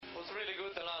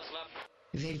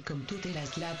Welcome to the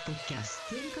Last Lap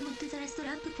Podcast. Welcome to the Last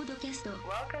Lap Podcast.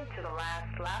 Welcome to the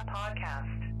Last Lap Podcast.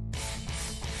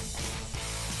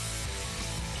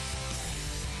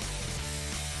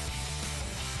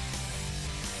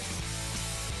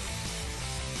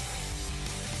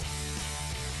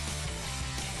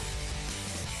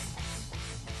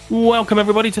 Welcome,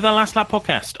 everybody, to the Last Lap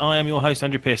Podcast. I am your host,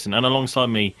 Andrew Pearson, and alongside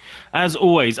me, as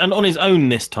always, and on his own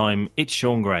this time, it's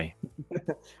Sean Gray.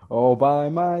 All by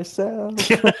myself.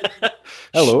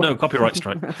 Hello. No, copyright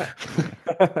strike.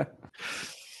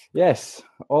 Yes,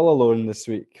 all alone this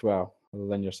week. Well, other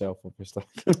than yourself, obviously.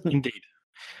 Indeed.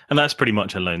 And that's pretty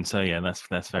much alone, so yeah,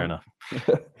 that's fair enough.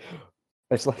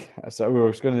 It's like, so we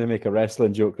were going to make a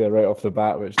wrestling joke there right off the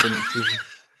bat, which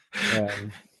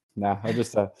didn't... Nah, I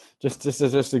just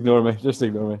ignore me. Just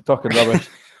ignore me. Talking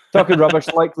rubbish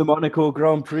like the Monaco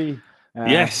Grand Prix.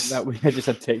 Yes, that we just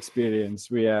had to experience.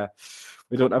 We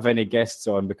don't have any guests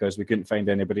on because we couldn't find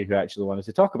anybody who actually wanted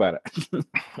to talk about it,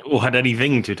 or had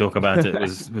anything to talk about. It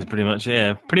was pretty much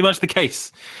the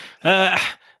case.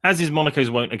 As is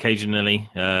Monaco's wont occasionally,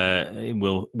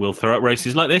 we'll throw out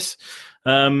races like this.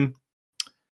 It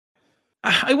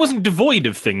wasn't devoid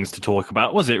of things to talk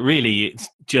about, was it? Really, it's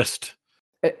just.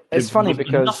 It's funny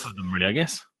because enough of them, really, I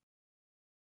guess.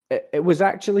 It was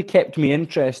actually kept me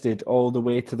interested all the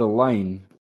way to the line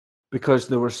because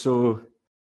they were so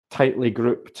tightly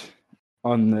grouped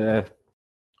on the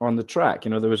track. You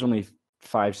know, there was only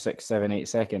 5, 6, 7, 8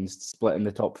 seconds split in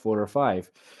the top 4 or 5.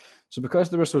 So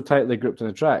because they were so tightly grouped on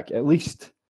the track, at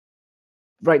least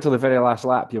right till the very last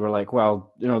lap, you were like,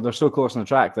 well, you know, they're so close on the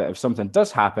track that if something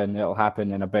does happen, it'll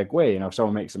happen in a big way. You know, if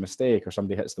someone makes a mistake or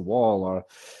somebody hits the wall or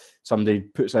somebody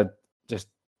just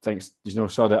thinks, you know,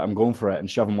 sod it, I'm going for it, and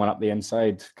shoving one up the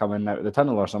inside coming out of the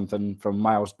tunnel or something from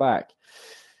miles back.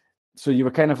 So you were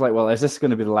kind of like, well, is this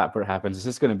going to be the lap where it happens? Is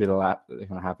this going to be the lap that's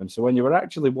going to happen? So when you were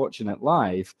actually watching it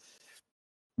live,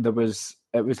 you were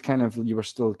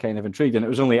still kind of intrigued. And it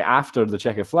was only after the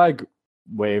checkered flag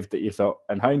waved that you thought,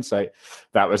 in hindsight,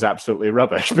 that was absolutely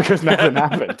rubbish because nothing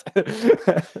happened.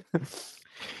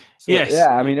 So, yes.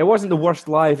 Yeah, I mean, it wasn't the worst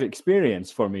live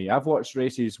experience for me. I've watched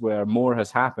races where more has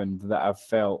happened that I've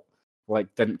felt like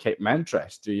didn't keep my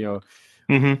interest. You know,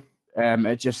 Mm-hmm.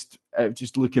 It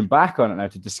just looking back on it now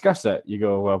to discuss it, you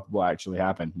go, well, what actually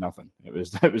happened? Nothing. It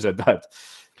was a dud.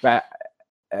 But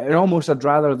I'd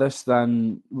rather this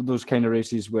than those kind of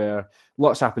races where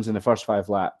lots happens in the first 5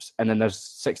 laps, and then there's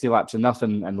 60 laps of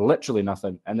nothing and literally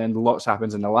nothing, and then lots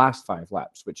happens in the last 5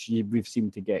 laps, which we've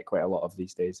seemed to get quite a lot of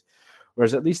these days.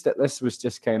 Whereas at least this was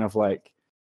just kind of like,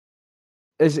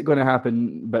 is it going to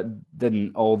happen? But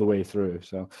didn't all the way through.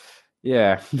 So,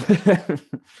 yeah.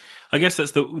 I guess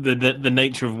that's the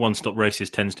nature of one-stop races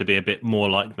tends to be a bit more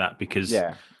like that because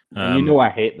yeah, you know, I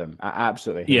hate them. I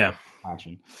absolutely hate them.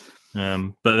 Passion.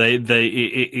 But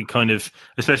it kind of,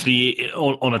 especially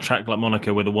on a track like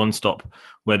Monaco with a one-stop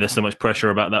where there's so much pressure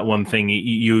about that one thing,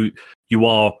 you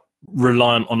are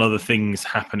reliant on other things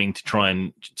happening to try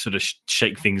and sort of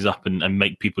shake things up and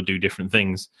make people do different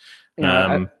things.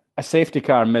 Yeah, a safety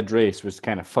car mid-race was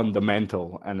kind of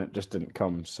fundamental, and it just didn't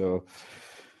come. So,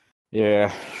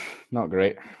 yeah, not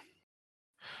great.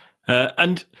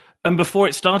 And before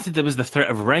it started, there was the threat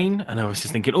of rain, and I was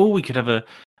just thinking, we could have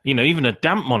even a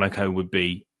damp Monaco would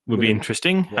be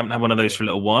interesting. Yeah. Haven't had one of those for a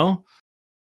little while.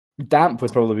 Damp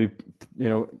would probably be, you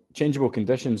know, changeable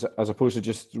conditions as opposed to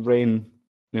just rain,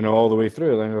 you know, all the way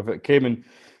through. Like if it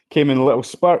came in little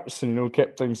spurts and, you know,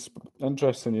 kept things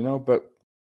interesting, you know, but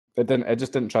it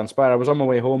just didn't transpire. I was on my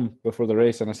way home before the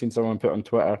race and I seen someone put on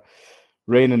Twitter,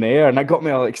 rain in the air, and that got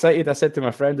me all excited. I said to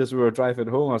my friend as we were driving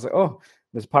home, I was like, oh,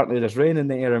 there's rain in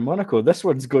the air in Monaco. This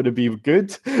one's going to be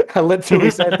good. I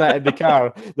literally said that in the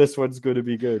car. This one's going to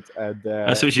be good. And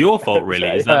so it's your fault, really.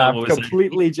 Is that I've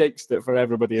completely jinxed it for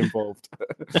everybody involved.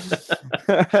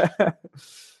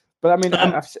 But I mean,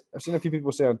 I've seen a few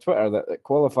people say on Twitter that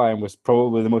qualifying was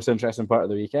probably the most interesting part of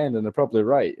the weekend, and they're probably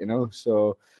right, you know.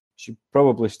 So should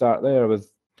probably start there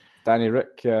with Danny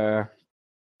Rick. Well,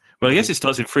 I guess it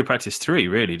starts in free practice 3,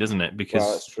 really, doesn't it? Because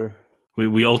that's true.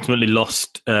 We ultimately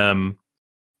lost the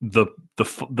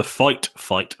fight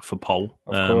for pole.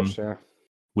 Of course, yeah.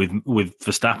 With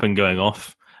Verstappen going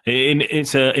off,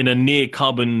 it's in a near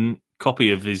carbon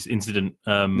copy of his incident.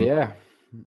 Yeah.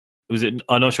 Was it?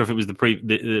 I'm not sure if it was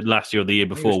the last year or the year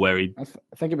before where he. I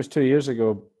think it was 2 years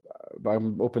ago, but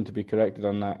I'm open to be corrected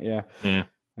on that. Yeah. Yeah.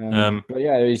 But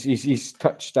yeah, he's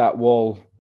touched that wall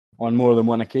on more than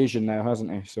one occasion now,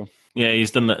 hasn't he? So yeah,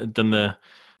 he's done the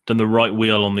right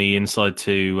wheel on the inside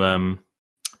to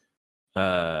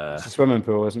it's a swimming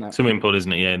pool, isn't it? Swimming pool,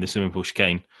 isn't it? Yeah, the swimming pool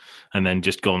chicane, and then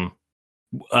just gone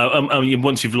I mean,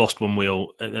 once you've lost one wheel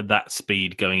at that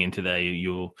speed going into there,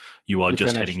 you are You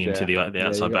just finished, heading into the you outside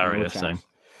got no barrier. So chance.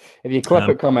 If you clip um,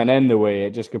 it coming in the way,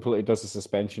 it just completely does the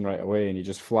suspension right away, and you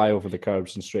just fly over the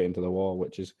curbs and straight into the wall,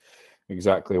 which is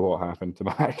exactly what happened to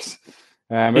Max.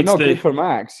 But it's not the good for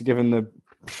Max, given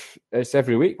it's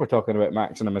every week we're talking about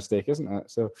Max and a mistake, isn't it?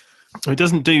 So it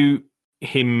doesn't do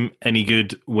him any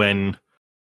good when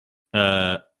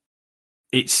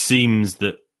it seems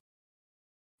that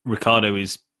Ricardo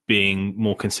is being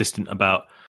more consistent about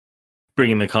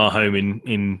bringing the car home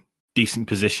in decent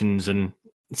positions and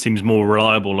seems more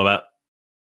reliable about.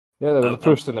 yeah, the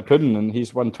proof's in the pudding, and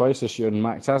he's won twice this year, and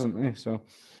Max hasn't. So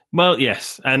Well,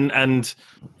 yes, and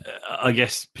I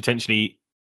guess potentially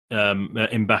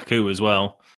in Baku as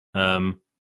well.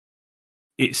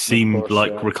 It of seemed course,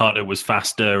 like Ricardo was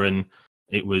faster, and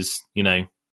it was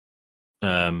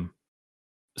um,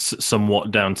 somewhat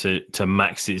down to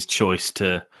Max's choice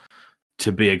to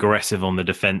be aggressive on the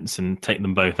defense and take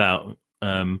them both out,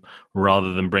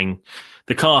 rather than bring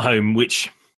the car home,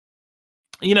 which,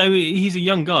 he's a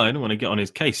young guy. I don't want to get on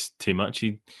his case too much.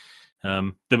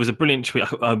 There was a brilliant tweet.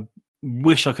 I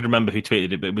wish I could remember who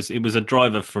tweeted it, but it was a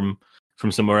driver from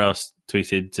somewhere else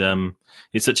tweeted.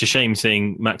 It's such a shame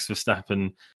seeing Max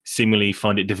Verstappen seemingly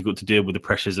find it difficult to deal with the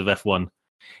pressures of F1.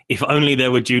 If only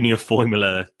there were junior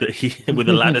formula with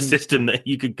a ladder system that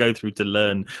you could go through to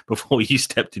learn before you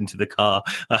stepped into the car.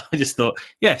 I just thought,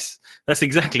 yes, that's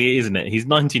exactly it, isn't it? He's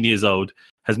 19 years old,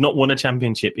 has not won a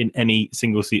championship in any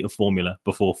single seat of Formula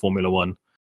before Formula One.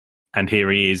 And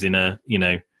here he is in a,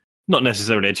 not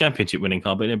necessarily a championship winning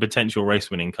car, but in a potential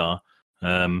race winning car.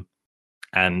 And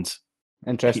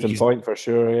interesting point for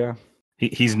sure. Yeah,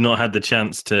 he's not had the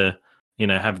chance to,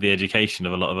 have the education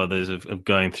of a lot of others of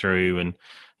going through, and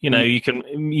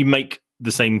you make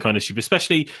the same kind of stupid,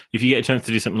 especially if you get a chance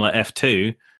to do something like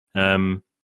F2,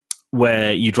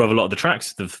 where you drive a lot of the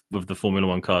tracks of the Formula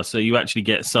One cars, so you actually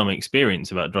get some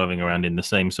experience about driving around in the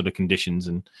same sort of conditions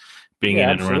and being in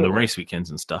and around the race weekends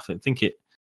and stuff. I think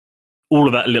all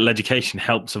of that little education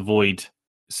helps avoid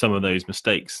some of those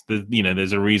mistakes.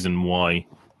 There's a reason why,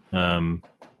 as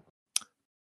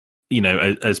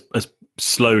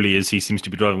slowly as he seems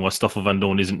to be driving, while Stoffel Van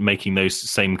Dorn isn't making those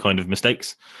same kind of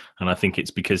mistakes. And I think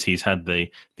it's because he's had the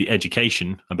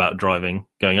education about driving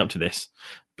going up to this.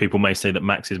 People may say that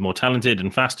Max is more talented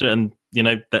and faster, and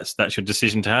that's your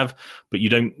decision to have. But you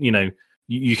don't,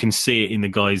 you can see it in the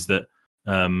guys that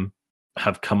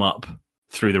have come up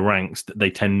through the ranks, that they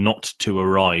tend not to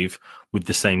arrive with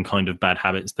the same kind of bad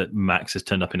habits that Max has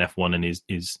turned up in F1 and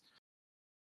is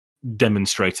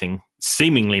demonstrating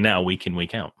seemingly now week in,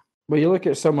 week out. Well, you look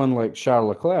at someone like Charles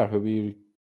Leclerc, who we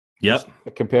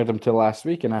compared him to last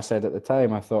week, and I said at the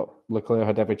time I thought Leclerc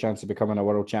had every chance of becoming a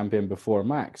world champion before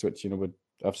Max, which would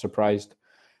have surprised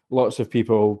lots of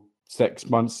people 6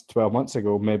 months, 12 months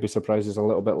ago. Maybe surprises a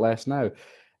little bit less now.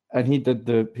 And he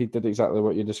did exactly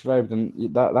what you described,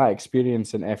 and that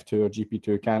experience in F2 or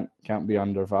GP2 can't be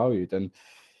undervalued.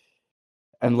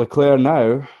 And Leclerc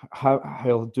now,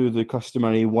 he'll do the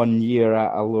customary 1 year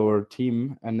at a lower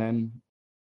team, and then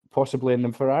possibly in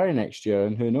the Ferrari next year.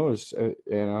 And who knows?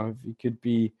 He could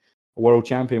be a world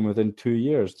champion within 2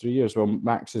 years, 3 years. Well,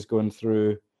 Max is going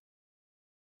through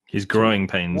his growing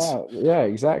pains. Yeah,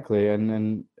 exactly.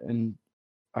 And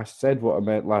I said what I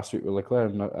meant last week with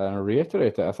Leclerc, and I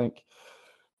reiterate it. I think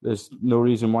there's no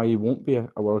reason why he won't be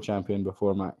a world champion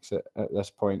before Max at this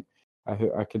point.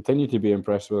 I continue to be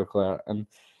impressed with Leclerc, and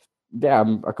yeah,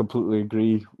 I completely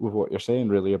agree with what you're saying,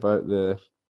 really, about the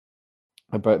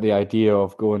idea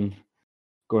of going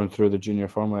through the junior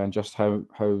formula and just how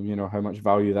much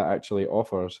value that actually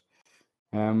offers.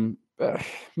 But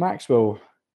Max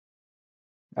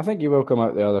I think he will come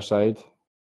out the other side.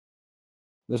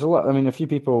 There's a few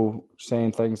people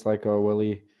saying things like,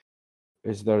 "Oh,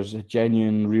 there's a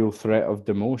genuine, real threat of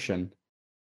demotion?"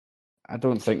 I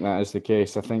don't think that is the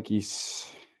case. I think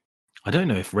I don't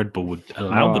know if Red Bull would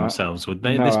allow themselves, would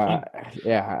they, at this point?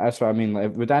 Yeah, that's what I mean.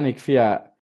 Like with Annick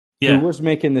Fiat, who was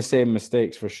making the same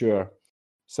mistakes for sure,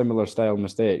 similar style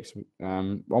mistakes,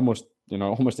 almost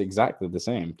exactly the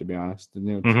same, to be honest.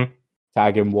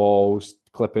 Tagging walls,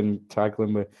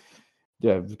 tackling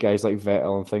with guys like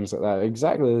Vettel and things like that.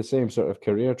 Exactly the same sort of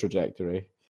career trajectory.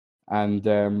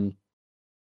 And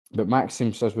but Max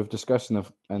seems, as we've discussed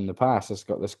in the past, has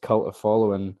got this cult of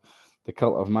following. The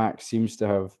cult of Max seems to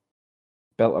have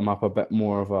built him up a bit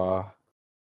more of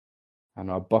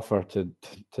a buffer to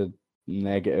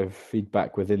negative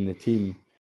feedback within the team.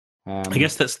 I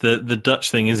guess that's the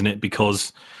Dutch thing, isn't it?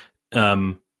 Because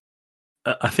I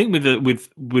think with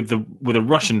a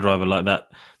Russian driver like that,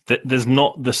 there's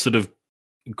not the sort of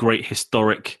great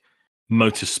historic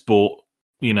motorsport,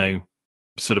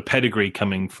 sort of pedigree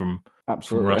coming from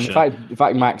Absolutely. And Russia. in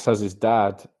fact, Max has his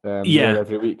dad Yeah. there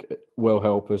every week. Will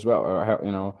help as well, or help,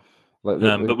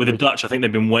 But with the Dutch, I think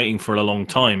they've been waiting for a long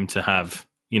time to have,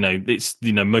 it's,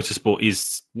 motorsport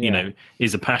is,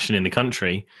 is a passion in the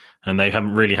country, and they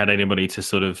haven't really had anybody to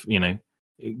sort of,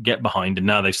 get behind. And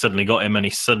now they've suddenly got him, and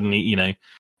he suddenly,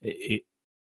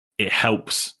 it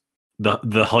helps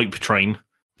the hype train.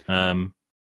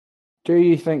 Do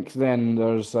you think then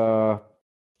there's a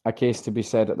case to be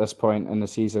said at this point in the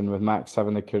season with Max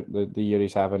having the year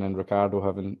he's having and Ricciardo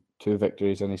having 2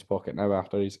 victories in his pocket now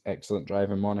after his excellent drive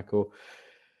in Monaco?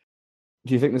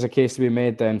 Do you think there's a case to be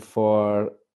made then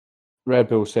for Red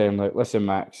Bull saying, like, listen,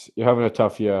 Max, you're having a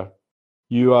tough year.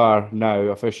 You are now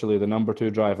officially the number 2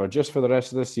 driver just for the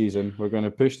rest of the season. We're going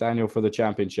to push Daniel for the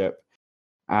championship.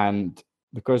 And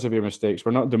because of your mistakes,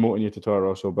 we're not demoting you to Toro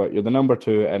Rosso, but you're the number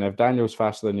 2. And if Daniel's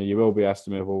faster than you, you will be asked to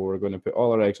move over. We're going to put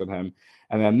all our eggs on him.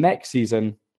 And then next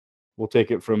season, we'll take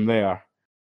it from there.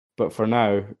 But for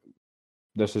now,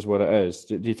 this is what it is.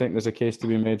 Do you think there's a case to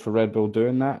be made for Red Bull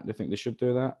doing that? Do you think they should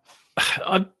do that?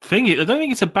 I don't think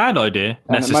it's a bad idea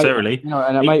necessarily. It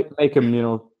might make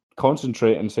him,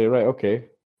 concentrate and say, right, okay,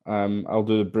 I'll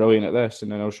do brilliant at this,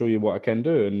 and then I'll show you what I can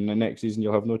do. And the next season,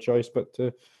 you'll have no choice but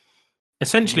to.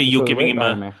 Essentially, you're giving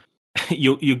him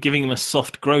you're giving him a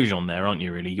soft Grosjean there, aren't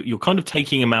you? Really, you're kind of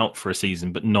taking him out for a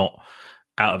season, but not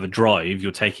out of a drive.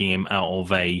 You're taking him out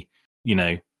of a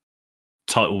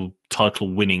title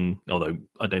winning. Although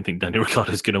I don't think Daniel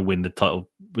Ricciardo is going to win the title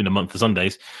in a month of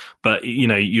Sundays, but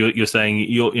you're saying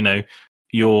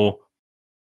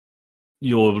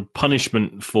your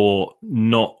punishment for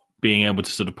not being able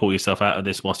to sort of pull yourself out of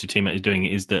this whilst your teammate is doing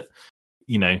it is that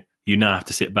you now have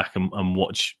to sit back and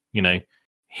watch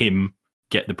him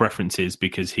get the preferences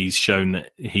because he's shown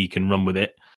that he can run with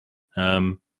it.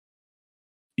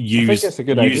 Use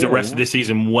the rest of this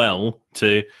season well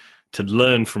to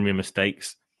learn from your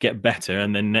mistakes, get better,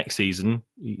 and then next season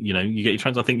you get your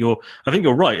chance. I think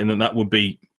you're right, and that would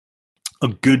be a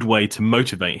good way to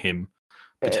motivate him.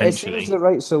 Potentially, it's the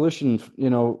right solution.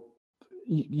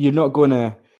 You're not going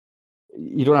to.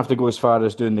 You don't have to go as far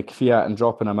as doing the fiat and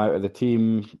dropping him out of the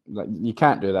team. Like, you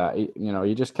can't do that.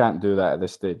 You just can't do that at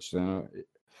this stage.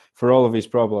 For all of his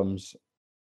problems,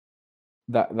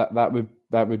 that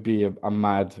would be a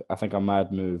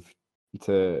mad move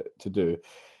to do.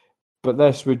 But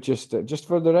this would just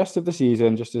for the rest of the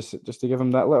season, just to give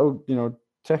him that little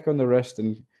tick on the wrist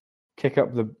and kick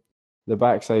up the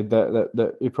backside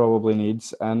that he probably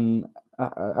needs. And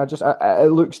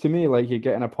it looks to me like you're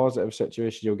getting a positive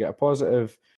situation. You'll get a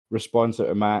positive response out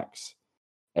of Max.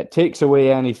 It takes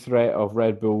away any threat of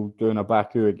Red Bull doing a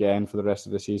Baku again for the rest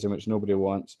of the season, which nobody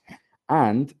wants.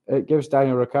 And it gives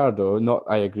Daniel Ricciardo,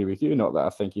 I agree with you, not that I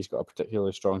think he's got a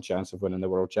particularly strong chance of winning the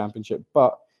World Championship,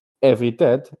 but if he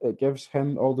did, it gives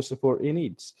him all the support he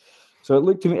needs. So it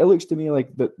looks to me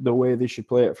like the way they should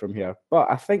play it from here. But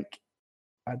I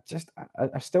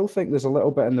still think there's a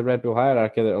little bit in the Red Bull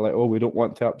hierarchy that are like, oh, we don't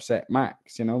want to upset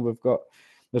Max. There's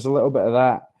a little bit of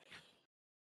that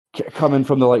coming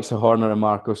from the likes of Horner and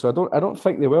Marco. So I don't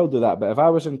think they will do that. But if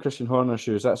I was in Christian Horner's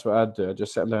shoes, that's what I'd do. I'd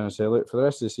just sit him down and say, look, for the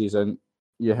rest of the season,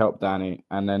 you help Danny,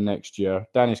 and then next year,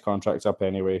 Danny's contract's up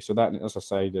anyway, so that's a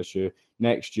side issue.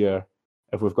 Next year,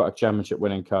 if we've got a championship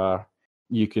winning car,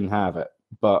 you can have it.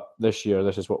 But this year,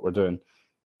 this is what we're doing.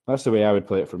 That's the way I would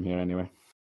play it from here, anyway.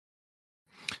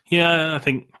 Yeah, I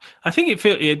think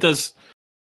it does.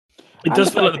 It does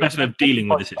feel like the best way of dealing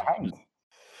with the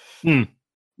situation.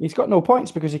 He's got no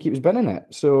points because he keeps binning it.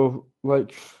 So,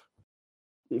 like,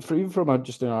 even from a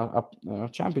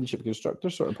championship constructor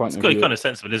sort of point of view, it's kind of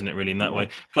sensible, isn't it? Really, in that way.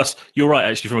 Plus, you're right.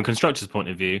 Actually, from a constructor's point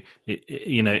of view,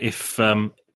 if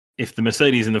the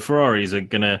Mercedes and the Ferraris are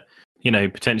gonna,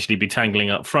 potentially be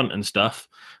tangling up front and stuff,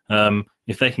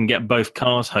 if they can get both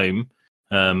cars home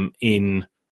in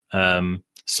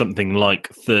something like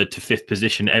 3rd to 5th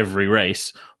position every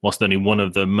race, whilst only one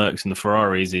of the Mercs and the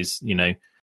Ferraris is,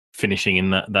 finishing in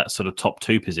that sort of top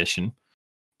 2 position,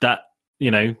 that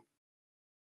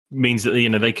means that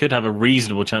they could have a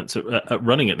reasonable chance at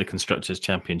running at the Constructors'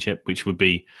 Championship, which would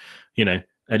be,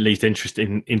 at least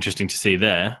interesting to see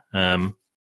there.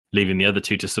 Leaving the other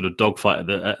two to sort of dogfight at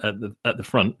the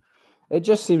front. It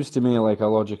just seems to me like a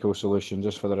logical solution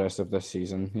just for the rest of this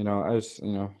season.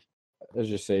 As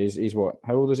you say, he's what?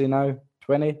 How old is he now?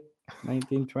 20?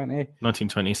 19, 20?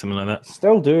 1920, something like that.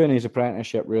 Still doing his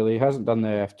apprenticeship, really. He hasn't done the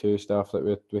F2 stuff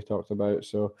that we talked about.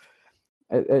 So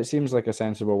it seems like a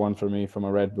sensible one for me from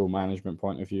a Red Bull management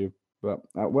point of view. But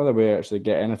whether we actually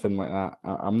get anything like that,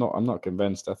 I'm not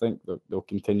convinced. I think that they'll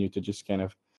continue to just kind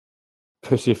of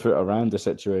pussyfoot around the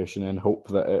situation and hope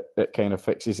that it kind of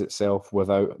fixes itself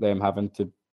without them having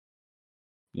to,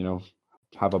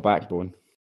 have a backbone.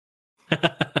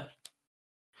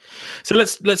 So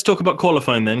let's talk about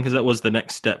qualifying then, because that was the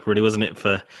next step, really, wasn't it,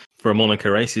 for a Monaco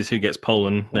race? Is who gets pole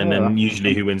and then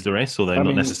usually who wins the race, although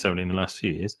not necessarily in the last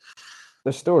few years.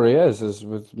 The story is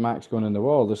with Max going in the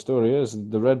wall. The story is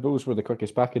the Red Bulls were the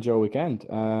quickest package all weekend.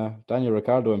 Daniel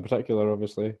Ricciardo in particular,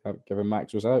 obviously, given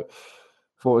Max was out.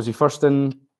 What was he, first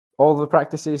in all the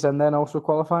practices and then also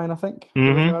qualifying? I think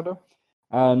for Ricciardo,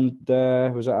 and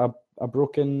was it a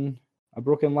broken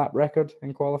lap record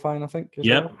in qualifying? I think.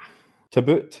 Well, to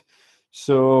boot.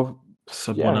 So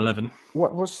sub 111.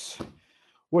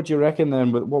 What do you reckon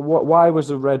then? Why was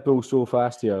the Red Bull so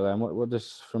fast here then? What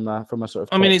does from a sort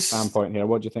of standpoint here?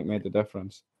 What do you think made the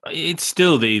difference? It's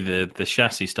still the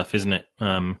chassis stuff, isn't it?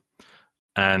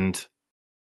 And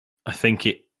I think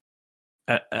it,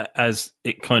 as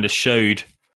it kind of showed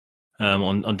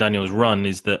on Daniel's run,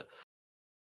 is that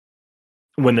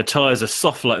when the tyres are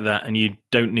soft like that and you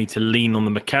don't need to lean on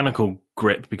the mechanical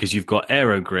grip because you've got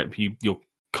aero grip, you're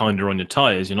kind of on your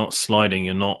tyres. You're not sliding.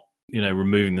 You're not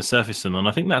removing the surface. And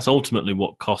I think that's ultimately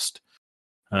what cost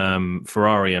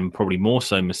Ferrari, and probably more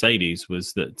so Mercedes,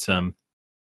 was that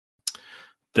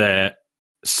their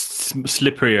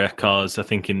slipperier cars, I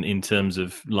think, in terms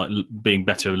of like being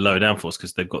better with lower downforce,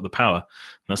 because they've got the power.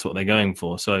 That's what they're going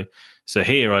for. So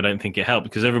here, I don't think it helped,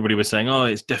 because everybody was saying, oh,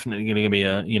 it's definitely going to be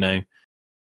a,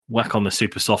 whack on the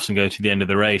super softs and go to the end of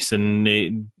the race. And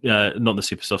not the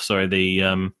super soft, sorry,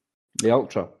 the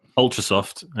ultra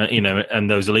soft,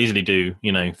 and those will easily do,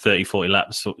 30, 40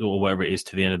 laps or whatever it is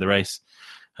to the end of the race.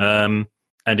 And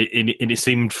it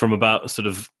seemed from about sort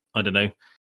of, I don't know,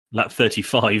 lap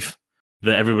 35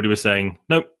 that everybody was saying,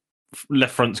 nope,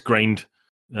 left front's grained,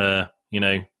 tyres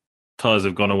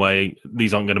have gone away.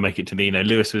 These aren't going to make it to the,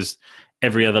 Lewis was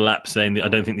every other lap saying that I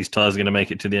don't think these tyres are going to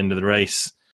make it to the end of the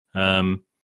race.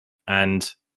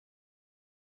 And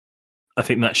I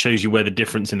think that shows you where the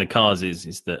difference in the cars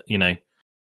is that,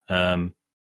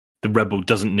 the Red Bull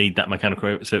doesn't need that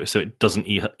mechanical, so it doesn't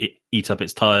eat up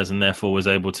its tyres, and therefore was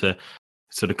able to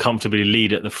sort of comfortably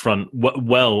lead at the front,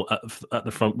 well at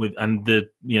the front with, and the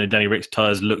Danny Rick's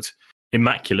tyres looked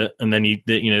immaculate, and then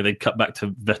they'd cut back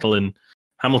to Vettel and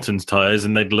Hamilton's tyres,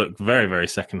 and they'd look very, very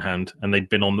second-hand, and they'd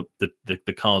been on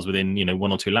the cars within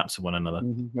 1 or 2 laps of one another.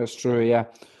 That's true, yeah,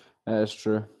 that's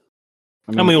true.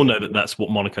 And we all know that that's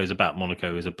what Monaco is about.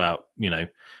 Monaco is about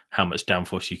how much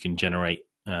downforce you can generate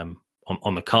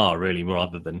on the car, really,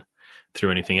 rather than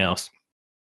through anything else.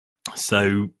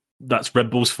 So that's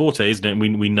Red Bull's forte, isn't it?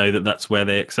 We know that that's where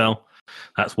they excel.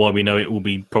 That's why we know it will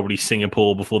be probably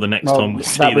Singapore before the next time we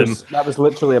see them. That was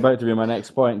literally about to be my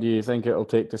next point. Do you think it'll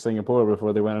take to Singapore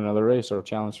before they win another race or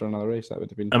challenge for another race? That would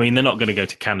have been. I mean, they're not going to go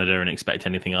to Canada and expect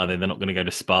anything, are they? They're not going to go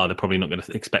to Spa. They're probably not going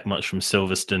to expect much from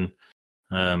Silverstone.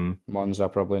 Monza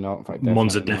probably not. In fact,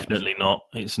 Monza definitely not.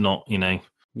 It's not,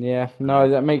 Yeah, no,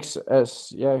 that makes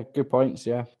good points.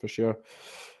 Yeah, for sure.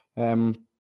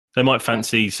 They might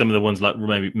fancy some of the ones like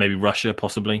maybe Russia,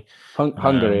 possibly.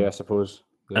 Hungary, I suppose.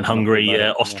 And Hungary,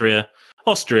 yeah,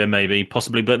 Austria, maybe,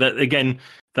 possibly. But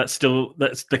that's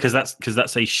because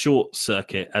that's a short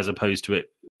circuit as opposed to it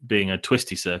being a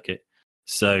twisty circuit.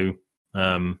 So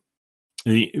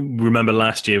remember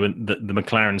last year when the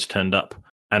McLarens turned up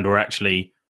and were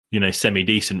actually, semi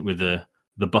decent with the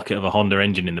bucket of a Honda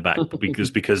engine in the back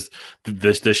because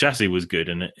the chassis was good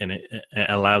and it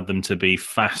allowed them to be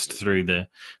fast through the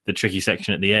tricky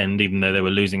section at the end, even though they were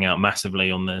losing out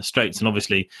massively on the straights. And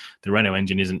obviously the Renault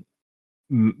engine isn't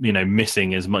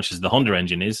missing as much as the Honda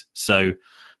engine is, so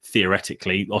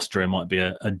theoretically Austria might be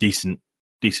a decent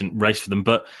race for them.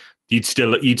 But you'd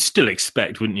still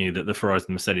expect, wouldn't you, that the Ferraris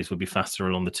and Mercedes would be faster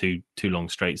along the two long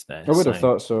straights there. I would have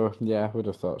thought so. Yeah, I would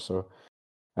have thought so.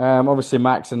 Obviously,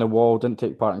 Max in the wall didn't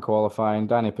take part in qualifying.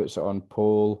 Danny puts it on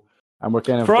pole, and we're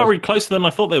kind of Ferrari closer than I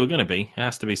thought they were going to be. It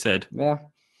has to be said. Yeah,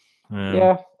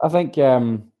 yeah. I think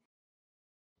the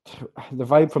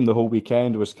vibe from the whole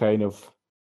weekend was kind of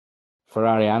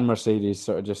Ferrari and Mercedes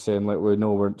sort of just saying, like, we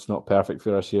know it's not perfect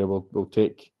for us here. We'll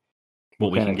take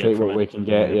what we can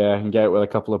get, and get it with a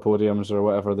couple of podiums or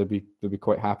whatever. They'd be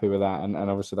quite happy with that, and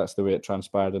obviously that's the way it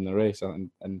transpired in the race.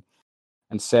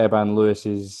 And Seb and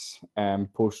Lewis's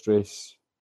post-race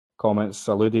comments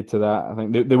alluded to that. I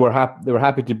think they were happy. They were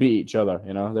happy to beat each other.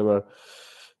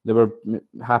 They were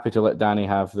happy to let Danny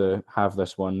have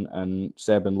this one, and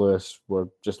Seb and Lewis were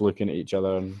just looking at each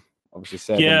other. And obviously,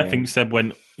 Seb. Yeah, I think Seb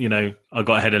went. I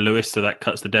got ahead of Lewis, so that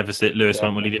cuts the deficit. Lewis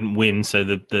went, well, he didn't win, so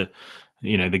the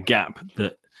gap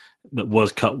that that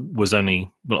was cut was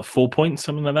only 4 points,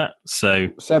 something like that. So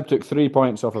Seb took 3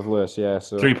 points off of Lewis, yeah.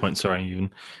 So 3 points, sorry,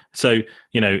 even. So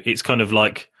it's kind of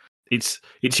like it's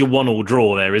your 1-1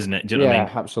 draw there, isn't it? Do you know what I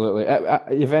mean?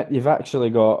 Absolutely. You've actually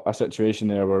got a situation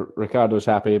there where Ricardo's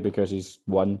happy because he's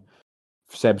won.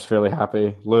 Seb's fairly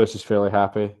happy. Lewis is fairly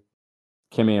happy.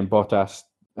 Kimi and Bottas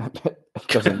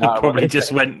doesn't matter. Probably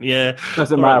just went, yeah.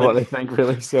 Doesn't matter what they think,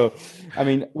 really. So, I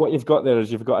mean, what you've got there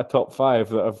is you've got a top 5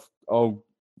 that have all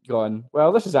gone,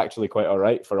 well, this is actually quite all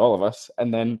right for all of us.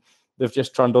 And then they've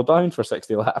just trundled down for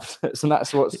 60 laps. And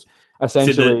that's what's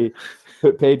essentially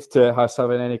put paid to us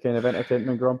having any kind of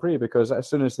entertainment Grand Prix, because as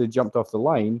soon as they jumped off the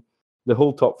line, the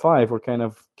whole top 5 were kind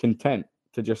of content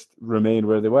to just remain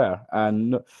where they were.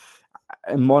 And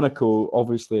in Monaco,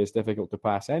 obviously, it's difficult to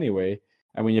pass anyway.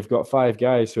 And when you've got 5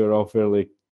 guys who are all fairly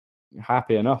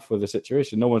happy enough with the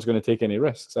situation, no one's going to take any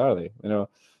risks, are they? And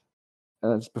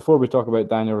it's before we talk about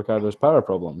Daniel Ricciardo's power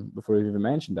problem, before we even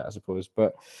mentioned that, I suppose.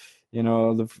 But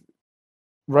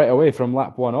right away from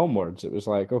lap 1 onwards, it was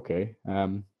like, okay,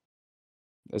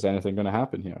 is anything going to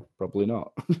happen here? Probably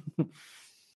not.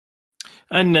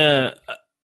 And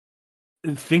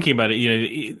thinking about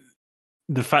it,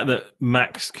 the fact that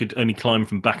Max could only climb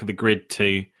from back of the grid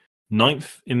to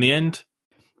 9th in the end,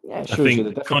 I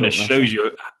think kind of shows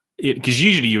you, because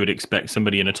usually you would expect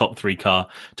somebody in a top 3 car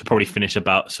to probably finish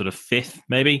about sort of 5th,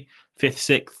 maybe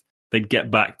 5th, 6th. They'd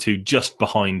get back to just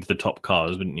behind the top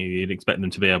cars, wouldn't you? You'd expect them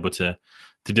to be able to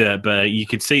do it, but you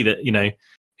could see that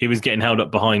he was getting held up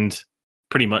behind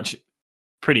pretty much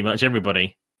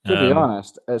everybody. To be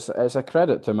honest, it's a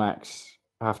credit to Max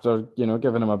after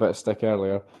giving him a bit of stick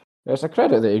earlier. It's a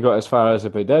credit that he got as far as he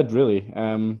did, really,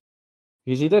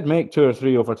 because he did make 2 or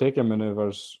 3 overtaking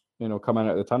manoeuvres, coming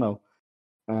out of the tunnel,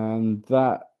 and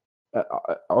that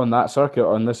on that circuit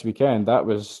on this weekend,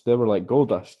 they were like gold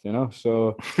dust,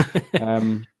 So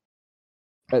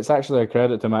it's actually a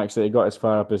credit to Max that he got as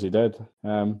far up as he did.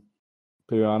 To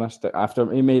be honest,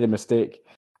 after he made a mistake,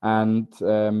 and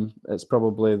it's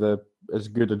probably as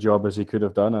good a job as he could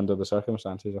have done under the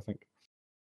circumstances, I think.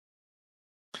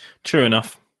 True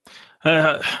enough.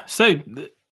 So,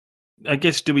 I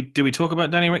guess do we talk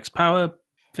about Danny Rick's power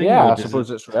thing? Yeah, I suppose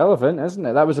it's relevant, isn't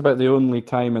it? That was about the only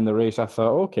time in the race I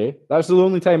thought, okay, that's the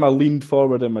only time I leaned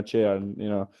forward in my chair and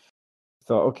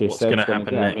thought, okay, what's Seb's going to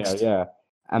happen next? Here, yeah.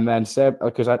 And then Seb,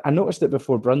 because I noticed it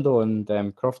before Brundle and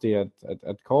Crofty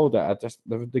had called it.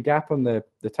 The gap on the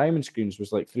timing screens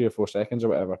was like 3 or 4 seconds or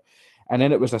whatever, and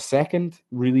then it was a second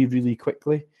really, really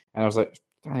quickly, and I was like,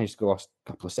 I just lost a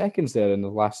couple of seconds there in the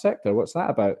last sector. What's that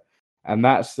about? And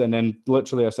then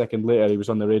literally a second later, he was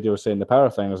on the radio saying the power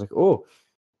thing. I was like, oh,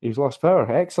 he's lost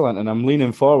power. Excellent. And I'm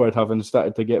leaning forward, having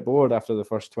started to get bored after the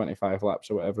first 25 laps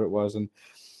or whatever it was. And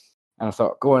I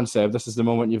thought, go on, Seb, this is the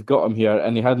moment, you've got him here.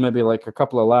 And he had maybe like a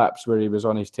couple of laps where he was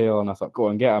on his tail, and I thought, go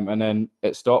and get him. And then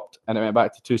it stopped, and it went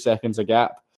back to 2 seconds a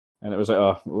gap. And it was like,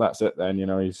 oh, well, that's it then.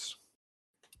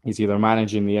 He's either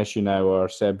managing the issue now, or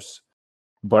Seb's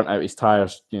burnt out his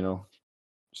tyres,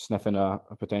 sniffing a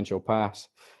potential pass.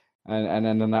 And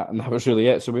then that was really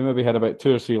it. So we maybe had about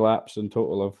 2 or 3 laps in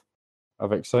total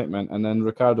of excitement, and then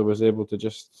Ricciardo was able to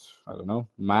just, I don't know,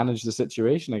 manage the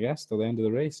situation, I guess, till the end of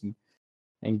the race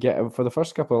and get, for the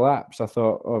first couple of laps, I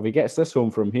thought, oh, if he gets this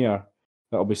home from here,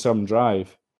 that'll be some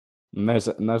drive. And as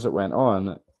it went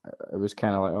on, it was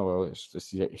kind of like, oh well,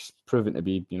 it's proven to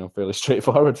be fairly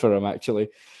straightforward for him, actually.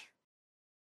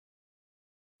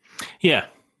 Yeah,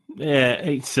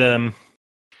 it's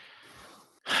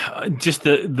just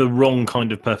the wrong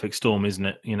kind of perfect storm, isn't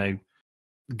it?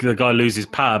 The guy loses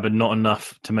power, but not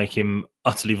enough to make him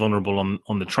utterly vulnerable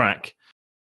on the track.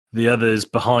 The others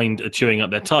behind are chewing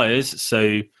up their tyres,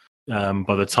 so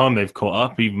by the time they've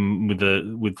caught up, even with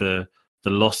the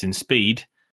loss in speed,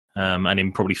 and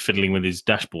him probably fiddling with his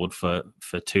dashboard for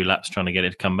 2 laps trying to get it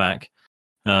to come back,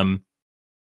 they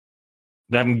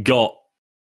haven't got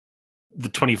the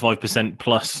 25%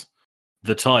 plus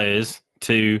the tyres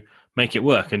to make it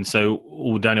work. And so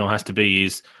all Daniel has to be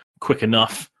is quick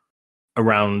enough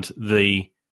around the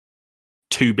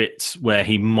 2 bits where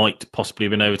he might possibly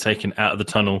have been overtaken out of the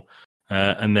tunnel,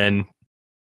 and then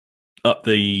up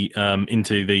the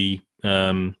into the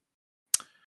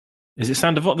is it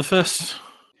Sandervot the first?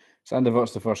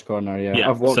 Sandervot's the first corner, yeah. Yeah,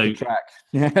 I've walked the track.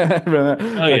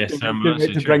 Oh yes,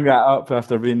 to bring that up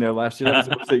after being there last year. That was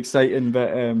the most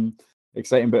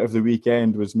exciting bit of the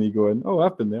weekend, was me going, oh,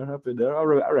 I've been there.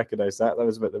 I recognise that. That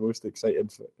was about the most exciting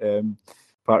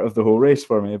part of the whole race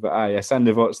for me. But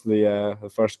Sandervot's the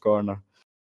first corner.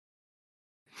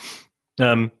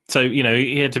 So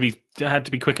he had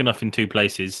to be quick enough in 2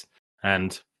 places,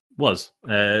 and was,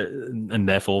 and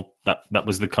therefore that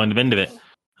was the kind of end of it.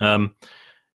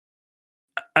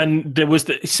 And there was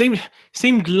it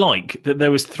seemed like that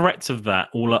there was threats of that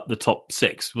all up the top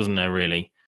six, wasn't there?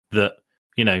 Really, that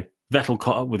Vettel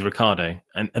caught up with Ricciardo,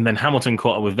 and then Hamilton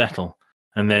caught up with Vettel,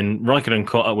 and then Raikkonen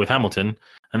caught up with Hamilton,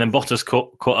 and then Bottas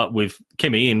caught up with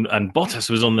Kimi, and Bottas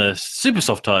was on the super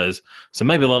soft tyres, so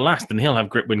maybe they'll last and he'll have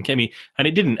grip when Kimi, and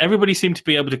it didn't. Everybody seemed to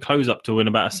be able to close up to win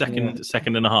about a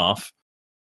second and a half,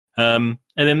 and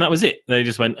then that was it. They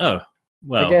just went, oh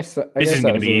well, I guess this isn't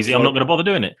going to be easy. I'm not going to bother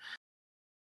doing it.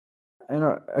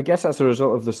 I guess that's a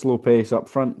result of the slow pace up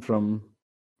front from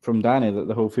Danny, that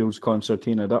the whole field's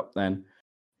concertinaed up. Then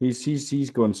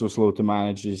he's going so slow to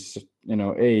manage his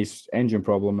his engine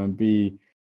problem, and B,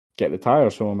 get the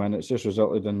tyres home, and it's just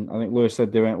resulted in, I think Lewis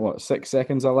said they went 6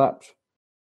 seconds a lap,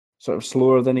 sort of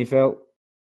slower than he felt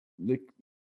the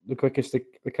quickest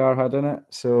the car had in it.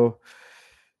 So,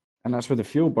 and that's with the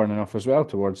fuel burning off as well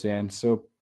towards the end. So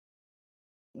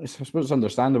I suppose it's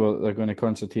understandable that they're going to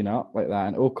concertina up like that.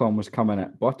 And Ocon was coming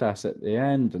at Bottas at the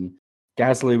end, and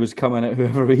Gasly was coming at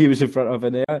whoever he was in front of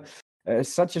in the end.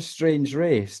 It's such a strange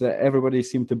race that everybody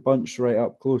seemed to bunch right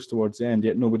up close towards the end,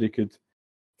 yet nobody could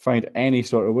find any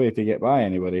sort of way to get by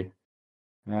anybody.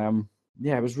 It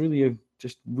was really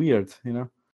just weird,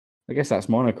 I guess that's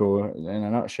Monaco in a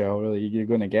nutshell, really. You're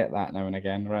going to get that now and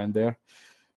again around there.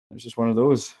 It's just one of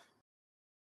those.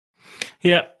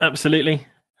 Yeah, absolutely.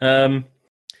 There's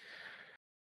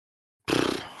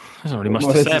not really much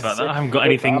to say about that. I haven't got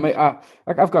anything. I mean,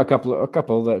 I've got a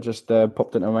couple that just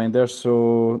popped into mind there.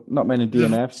 So not many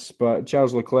DNFs, but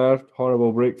Charles Leclerc,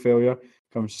 horrible brake failure,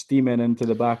 comes steaming into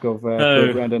the back of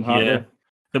Brendan Hartley. Yeah.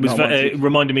 That was it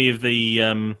reminded me of the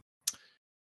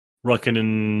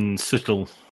Raikkonen Suttle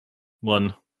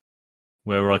one,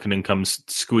 where Raikkonen comes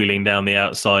squealing down the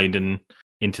outside and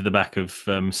into the back of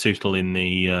Suttle in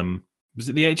the was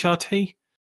it the HRT?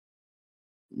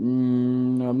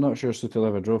 I'm not sure Suttle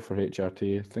ever drove for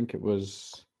HRT. I think it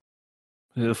was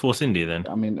the Force India then.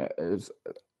 I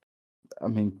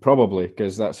mean, probably,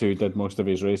 because that's who did most of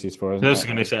his races for. I was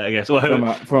going to say, I guess. Well,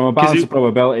 from a balance of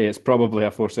probability, it's probably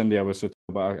a Force India with Suttle,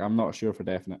 but I'm not sure for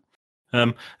definite.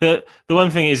 The one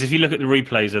thing is, if you look at the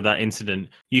replays of that incident,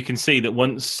 you can see that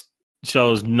once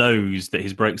Charles knows that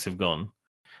his brakes have gone,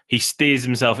 he steers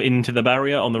himself into the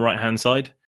barrier on the right-hand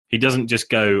side. He doesn't just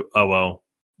go, oh, well,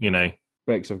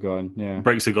 brakes have gone, yeah.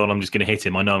 Brakes have gone, I'm just going to hit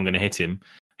him. I know I'm going to hit him.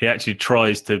 He actually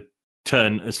tries to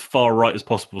turn as far right as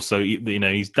possible, so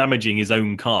he's damaging his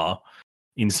own car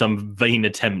in some vain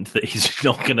attempt that he's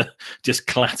not going to just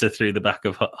clatter through the back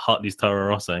of Hartley's Toro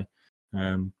Rosso.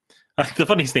 The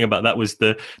funniest thing about that was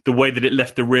the way that it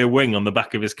left the rear wing on the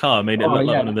back of his car. Made it look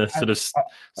like one of the sort of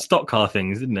stock car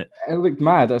things, didn't it? It looked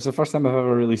mad. That's the first time I've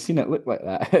ever really seen it look like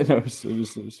that. It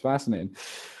was fascinating.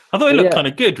 I thought it looked kind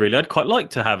of good, really. I'd quite like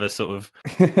to have a sort of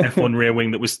F1 rear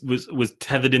wing that was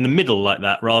tethered in the middle like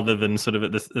that, rather than sort of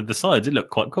at the sides. It looked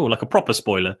quite cool, like a proper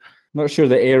spoiler. Not sure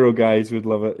the aero guys would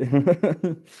love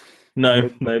it. No,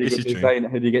 this is true.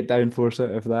 How do you get downforce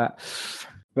out of that?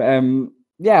 But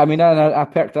I mean, I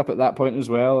perked up at that point as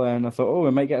well, and I thought, we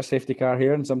might get a safety car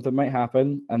here, and something might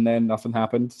happen, and then nothing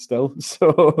happened still.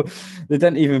 So they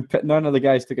didn't even pit. None of the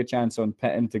guys took a chance on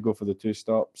pitting to go for the 2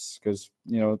 stops because,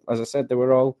 as I said, they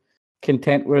were all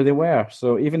content where they were.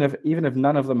 So even if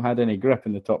none of them had any grip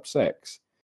in the top 6,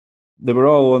 they were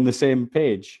all on the same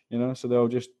page. So they all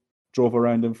just drove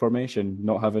around in formation,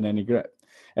 not having any grip.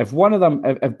 If one of them,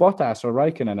 if Bottas or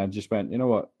Raikkonen had just went, you know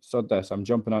what, sod this, I'm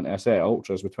jumping onto a set of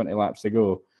ultras with 20 laps to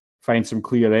go, find some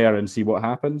clear air and see what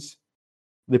happens,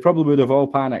 they probably would have all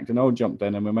panicked and all jumped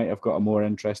in, and we might have got a more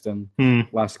interesting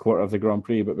last quarter of the Grand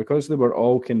Prix. But because they were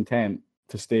all content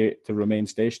to remain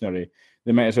stationary,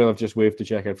 they might as well have just waved the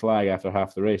checkered flag after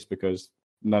half the race, because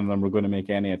none of them were going to make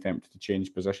any attempt to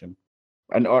change position.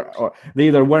 And or they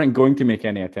either weren't going to make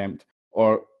any attempt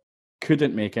or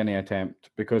couldn't make any attempt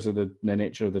because of the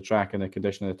nature of the track and the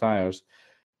condition of the tyres,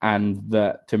 and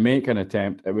that to make an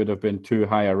attempt, it would have been too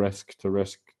high a risk to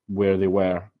risk where they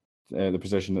were, the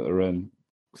position that they're in.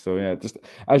 So just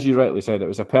as you rightly said, it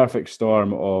was a perfect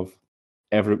storm of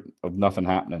nothing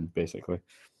happening, basically.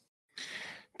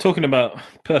 Talking about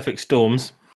perfect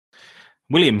storms,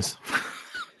 Williams.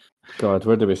 God,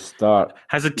 where do we start?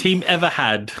 Has a team ever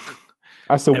had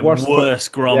That's the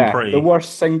worst Grand Prix? The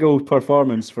worst single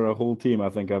performance for a whole team I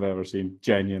think I've ever seen,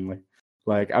 genuinely.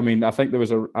 I think there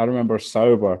was I remember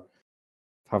Sauber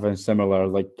having similar,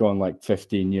 going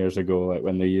 15 years ago,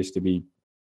 when there used to be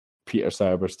Peter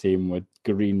Sauber's team with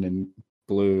green and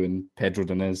blue and Pedro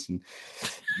Diniz, and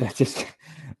that just,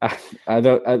 I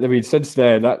mean, since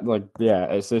then,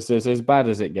 it's as bad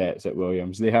as it gets at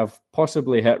Williams. They have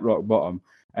possibly hit rock bottom,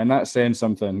 and that's saying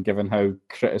something given how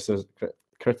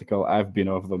critical I've been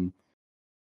of them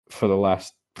for the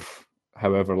last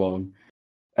however long.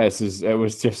 It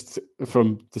was just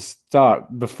from the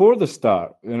start, before the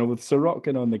start, with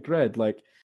Sorokin on the grid, like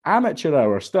amateur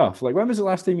hour stuff. Like, when was the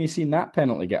last time you seen that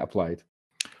penalty get applied?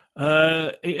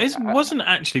 It wasn't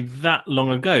actually that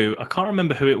long ago. I can't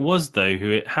remember who it was though.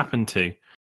 Who it happened to?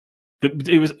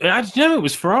 It was. It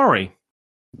was Ferrari.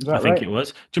 I think it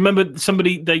was. Do you remember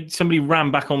somebody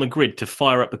ran back on the grid to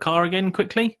fire up the car again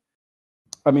quickly?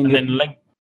 I mean, and then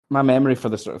my memory for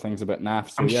this sort of thing's a bit naff.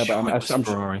 So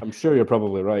I'm sure you're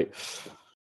probably right.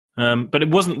 But it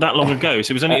wasn't that long ago.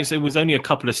 So it was only a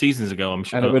couple of seasons ago. I'm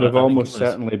sure, and it would have almost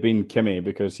certainly been Kimi,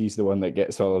 because he's the one that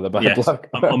gets all of the bad luck.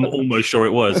 I'm almost sure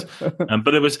it was.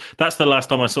 But that's the last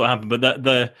time I saw it happen. But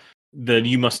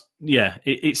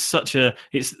it's such a,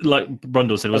 it's like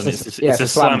Brundle said, wasn't it? It's a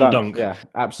slam dunk. Yeah,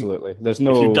 absolutely. There's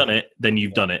no. If you've done it, then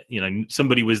you've done it.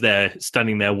 Somebody was there,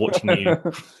 standing there, watching you,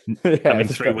 having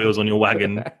three wheels on your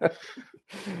wagon.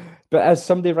 But as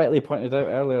somebody rightly pointed out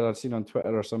earlier, I'd seen on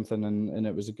Twitter or something, and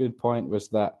it was a good point, was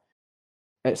that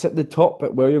it's at the top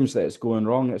at Williams that it's going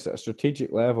wrong. It's at a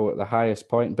strategic level at the highest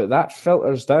point, but that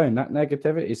filters down. That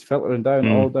negativity is filtering down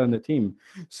all down the team,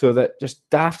 so that just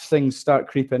daft things start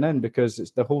creeping in, because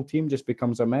the whole team just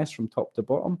becomes a mess from top to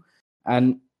bottom,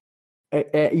 and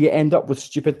you end up with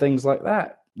stupid things like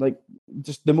that, like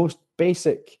just the most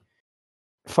basic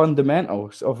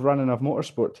fundamentals of running a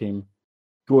motorsport team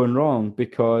going wrong,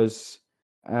 because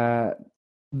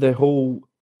the whole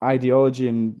ideology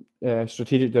and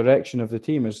strategic direction of the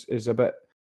team is a bit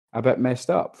messed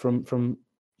up from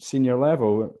senior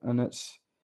level, and it's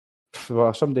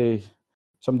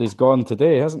somebody's gone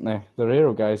today, hasn't they? The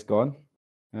aero guy's gone.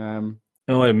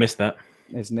 I missed that.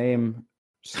 His name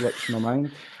slips my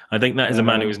mind. I think that is a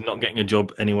man who is not getting a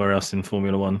job anywhere else in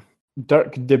Formula One.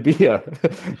 Dirk De Beer.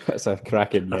 That's a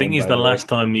cracking name. I think he's the last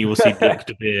time you will see Dirk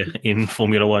De Beer in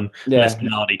Formula One. Unless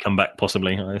Minardi come back,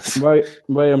 possibly.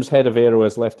 Williams' head of aero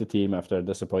has left the team after a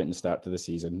disappointing start to the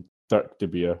season. Dirk De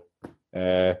Beer,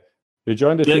 who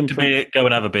joined the team. Dirk De Beer, go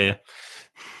and have a beer.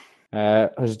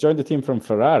 Has joined the team from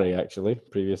Ferrari actually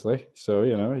previously, so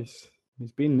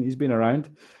he's been around.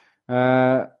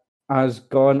 Has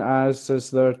gone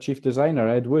as their chief designer,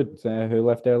 Ed Wood, who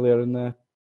left earlier in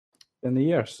the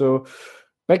year. So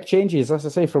big changes, as I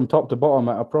say, from top to bottom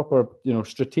at a proper,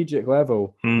 strategic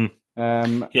level.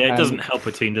 It doesn't help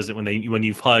a team, does it, when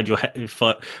you've hired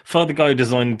fire the guy who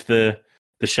designed the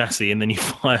chassis, and then you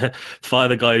fire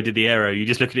the guy who did the aero. You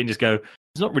just look at it and just go,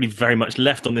 there's not really very much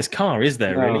left on this car, is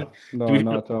there? Really? No,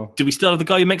 not at all. Do we still have the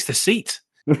guy who makes the seat?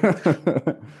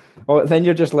 Well, then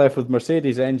you're just left with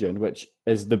Mercedes engine, which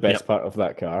is the best part of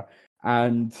that car,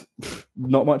 and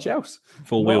not much else.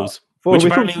 Four wheels. Which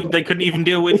apparently they couldn't even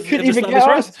deal with. Couldn't even get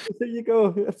us. There you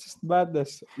go. It's just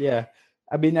madness. Yeah.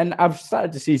 I mean, and I've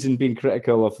started the season being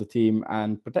critical of the team,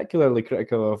 and particularly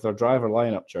critical of their driver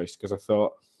lineup choice, because I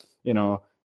thought,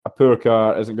 a poor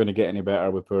car isn't going to get any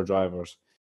better with poor drivers.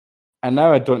 And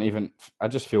now I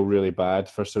just feel really bad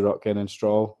for Sorokin and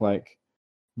Stroll. Like,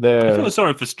 I feel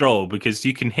sorry for Stroll, because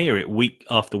you can hear it week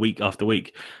after week after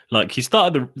week. Like, he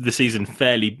started the season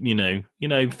fairly,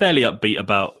 fairly upbeat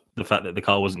about the fact that the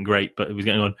car wasn't great, but it was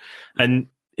going on. And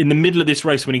in the middle of this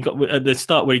race, when he got at the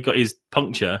start where he got his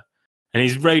puncture, and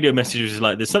his radio message was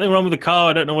like, "There's something wrong with the car.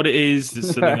 I don't know what it is.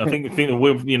 There's something, I think the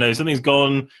wheel, something's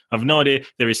gone. I've no idea.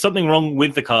 There is something wrong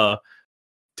with the car.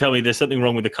 Tell me there's something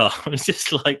wrong with the car." It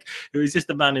was just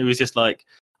a man who was just like,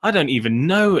 I don't even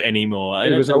know anymore.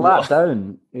 He was a lap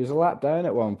down. He was a lap down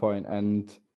at one point,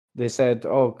 and they said,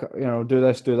 "Oh, do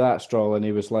this, do that, Stroll," and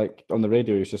he was like, on the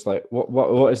radio, he was just like,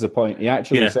 "What is the point?" He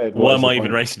actually said, "Why am I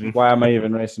even racing? Why am I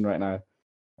even racing right now?"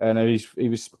 And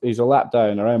he's a lap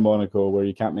down around Monaco, where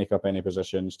you can't make up any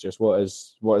positions. Just what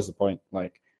is the point?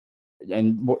 Like,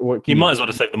 and what you might as well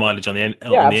have saved the mileage on the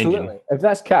absolutely. Engine. If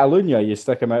that's Catalunya, you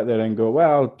stick him out there and go,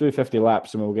 "Well, do 50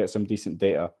 laps and we'll get some decent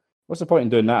data." What's the point in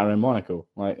doing that around Monaco?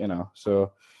 Like,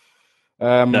 so.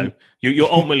 No,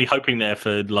 you're ultimately hoping there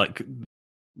for like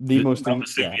the most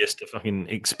Vesuvius to fucking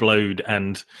explode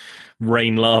and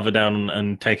rain lava down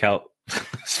and take out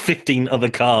 15 other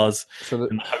cars,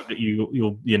 and hope that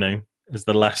you'll as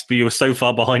the last, but you were so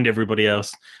far behind everybody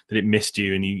else that it missed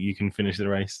you, and you can finish the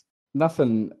race.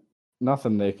 Nothing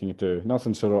they can do.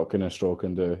 Nothing Sorokin and Stroll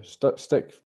can do.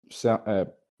 Stick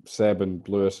Seb and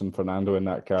Lewis and Fernando in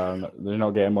that car, and they're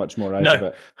not getting much more out of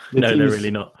it. They're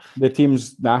really not. The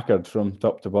team's knackered from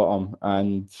top to bottom,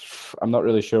 and I'm not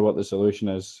really sure what the solution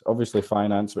is. Obviously,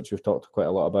 finance, which we've talked quite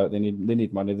a lot about. They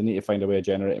need money. They need to find a way of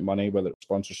generating money, whether it's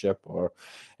sponsorship or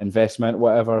investment,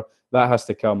 whatever. That has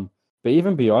to come. But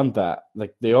even beyond that,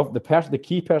 like the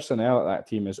key personnel at that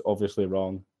team is obviously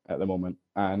wrong. at the moment,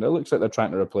 and it looks like they're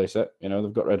trying to replace it. You know,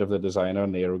 they've got rid of the designer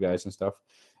and the aero guys and stuff,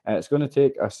 and it's going to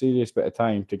take a serious bit of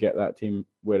time to get that team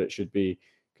where it should be.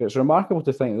 It's remarkable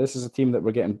to think this is a team that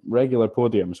were getting regular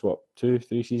podiums,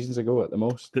 2-3 seasons ago at the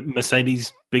most. The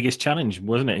Mercedes' biggest challenge,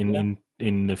 wasn't it,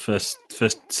 in the first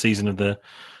season of the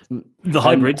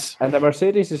hybrids? And the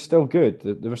Mercedes is still good.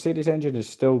 The Mercedes engine is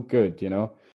still good, you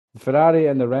know. The Ferrari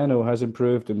and the Renault has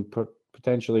improved and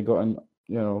potentially gotten,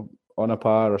 you know, on a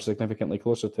par or significantly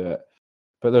closer to it.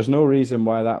 But there's no reason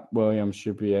why that Williams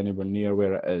should be anywhere near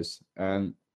where it is.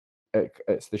 And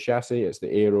it's the chassis, it's the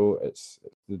aero, it's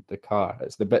the car,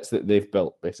 it's the bits that they've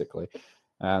built basically,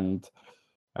 and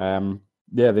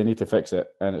they need to fix it,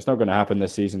 and it's not going to happen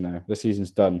this season. Now this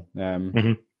season's done,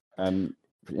 and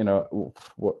you know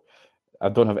what? I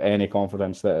don't have any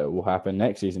confidence that it will happen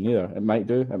next season either. It might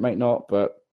do, it might not,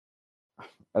 but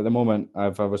at the moment, I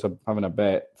was having a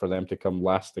bet for them to come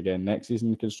last again next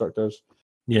season, constructors.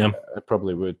 Yeah, I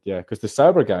probably would. Yeah, because the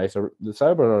Sauber guys are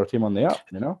a team on the up,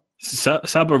 you know.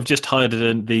 Sauber have just hired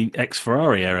the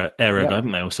ex-Ferrari era guy,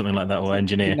 haven't they, or something like that, or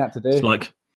engineer. That today. It's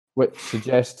like, which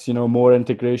suggests, you know, more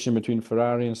integration between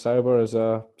Ferrari and Sauber as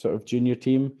a sort of junior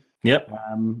team. Yep.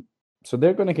 So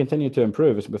they're going to continue to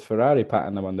improve. It's with Ferrari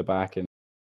patting them on the back and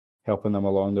helping them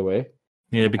along the way.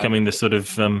 Yeah, becoming the sort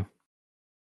of.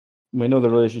 We know the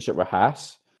relationship with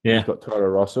Haas. Yeah. He's got Toro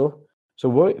Rosso. So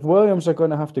Williams are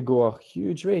going to have to go a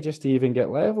huge way just to even get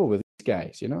level with these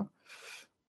guys, you know?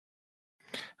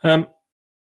 I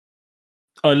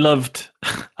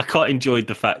quite enjoyed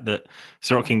the fact that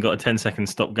Sorokin got a 10-second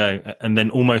stop go and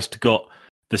then almost got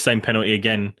the same penalty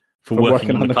again for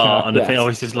working on the car. And the thing I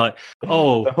was just like,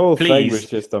 oh, the whole please. thing was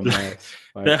just a mess.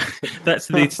 That's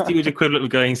the steward equivalent of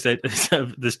going,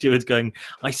 the steward's going,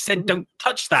 I said don't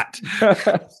touch that.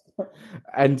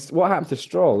 And what happened to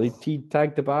Stroll? He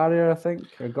tagged the barrier, I think,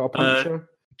 and got a puncture.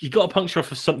 He got a puncture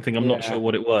off of something. I'm not sure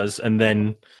what it was, and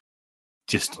then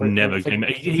just never came.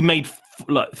 He made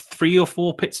like 3 or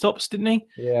 4 pit stops, didn't he?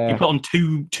 Yeah. He put on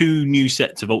two new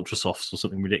sets of ultra softs or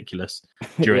something ridiculous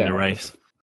during the race.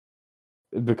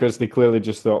 Because they clearly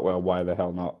just thought, well, why the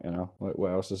hell not? You know, like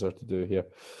what else is there to do here?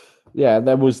 Yeah,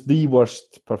 that was the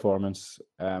worst performance.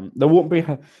 There won't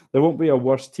be a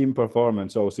worse team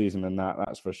performance all season than that.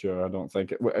 That's for sure. I don't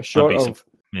think short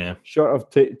of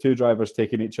two drivers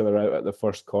taking each other out at the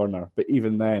first corner. But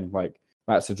even then, like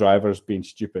that's the drivers being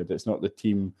stupid. It's not the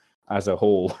team as a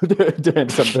whole doing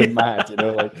something mad. You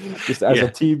know, like just as a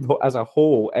team as a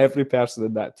whole, every person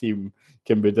in that team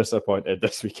can be disappointed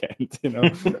this weekend. You know.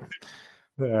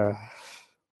 Go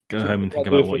home and think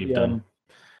about what you've done.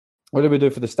 What do we do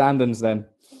for the standings then?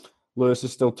 Lewis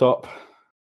is still top,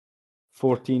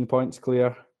 14 points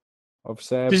clear of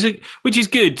Seb. Which is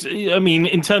good. I mean,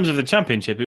 in terms of the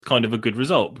championship, it was kind of a good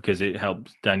result because it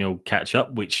helped Daniel catch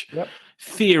up, which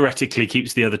theoretically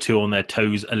keeps the other two on their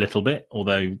toes a little bit,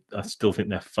 although I still think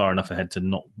they're far enough ahead to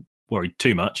not worry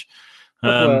too much.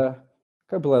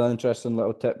 Couple of interesting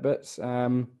little tidbits.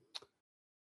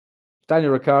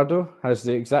 Daniel Ricciardo has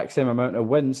the exact same amount of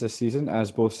wins this season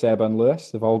as both Seb and Lewis.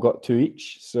 They've all got 2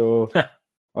 each. So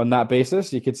on that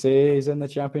basis, you could say he's in the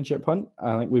championship hunt.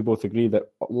 I think we both agree that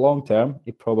long term,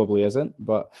 he probably isn't.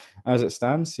 But as it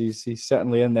stands, he's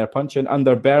certainly in there punching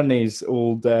under Bernie's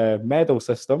old medal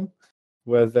system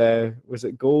with, was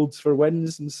it golds for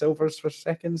wins and silvers for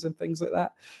seconds and things like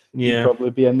that? Yeah. He'd probably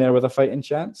be in there with a fighting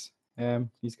chance.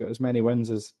 He's got as many wins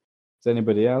as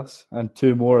anybody else and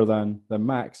 2 more than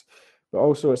Max. But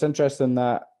also, it's interesting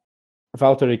that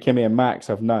Valtteri, Kimi, and Max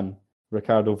have none.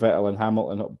 Ricardo, Vettel, and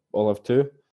Hamilton all have 2.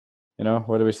 You know,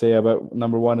 what do we say about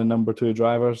number 1 and number 2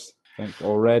 drivers? I think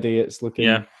already it's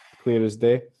looking clear as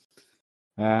day.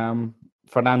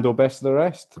 Fernando best of the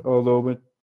rest, although we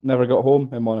never got home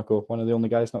in Monaco. One of the only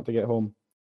guys not to get home.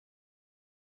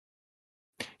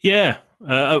 Yeah,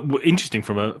 interesting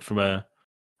from a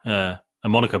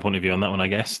Monaco point of view on that one, I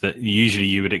guess. That usually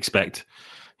you would expect,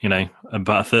 you know,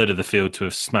 about a third of the field to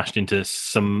have smashed into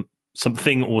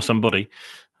something or somebody.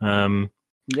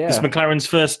 It's McLaren's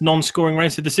first non-scoring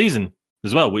race of the season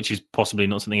as well, which is possibly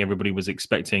not something everybody was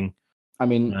expecting. I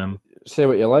mean, say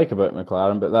what you like about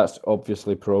McLaren, but that's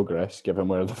obviously progress given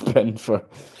where they've been for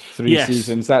 3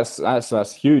 seasons.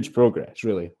 That's huge progress,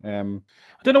 really. I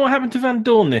don't know what happened to Van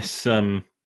Dorn this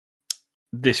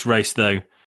race though.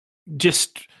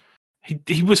 Just.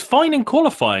 He was fine in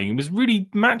qualifying. He was really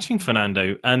matching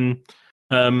Fernando and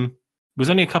was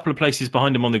only a couple of places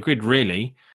behind him on the grid,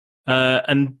 really.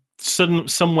 And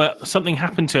something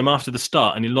happened to him after the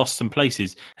start and he lost some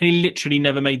places and he literally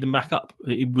never made them back up.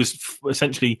 It was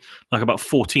essentially like about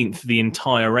 14th the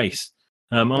entire race.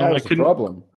 That was the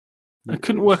problem. I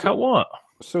couldn't work out what.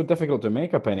 So difficult to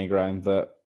make up any ground that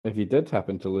if he did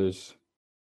happen to lose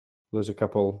a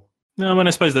couple. No, I mean, I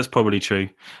suppose that's probably true.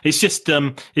 It's just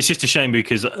a shame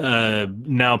because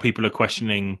now people are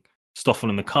questioning Stoffel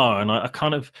in the car, and I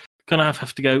kind of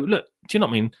have to go, look, do you know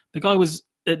what I mean? The guy was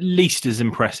at least as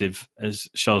impressive as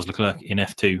Charles Leclerc in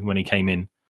F2 when he came in,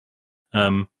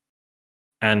 and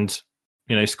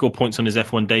score points on his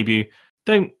F1 debut.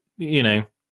 Don't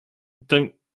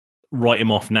write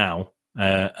him off now,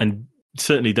 and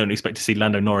certainly don't expect to see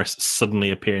Lando Norris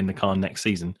suddenly appear in the car next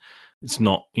season. It's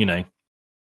not,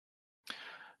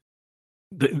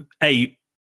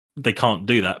 they can't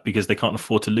do that because they can't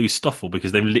afford to lose Stoffel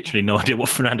because they've literally no idea what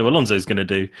Fernando Alonso is going to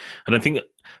do. I don't think that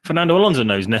Fernando Alonso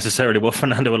knows necessarily what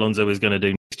Fernando Alonso is going to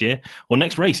do next year or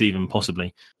next race even,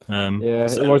 possibly.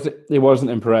 He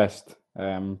wasn't impressed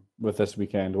with this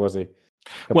weekend, was he?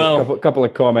 Couple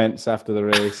of comments after the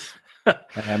race.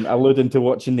 Alluding to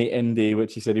watching the Indy,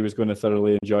 which he said he was going to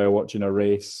thoroughly enjoy watching a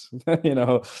race.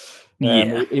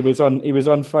 He was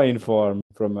on fine form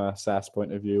from a SAS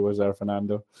point of view, was there,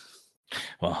 Fernando?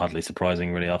 Well, hardly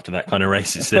surprising, really. After that kind of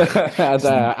race, it's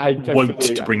won't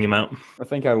to bring him out. I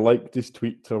think I liked his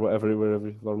tweet or whatever,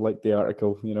 or liked the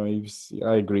article.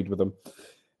 I agreed with him.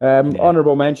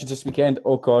 Honourable mentions this weekend: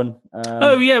 Ocon.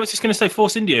 I was just going to say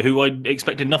Force India, who I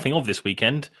expected nothing of this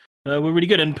weekend. Were really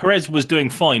good, and Perez was doing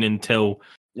fine until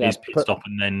his pit stop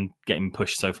and then getting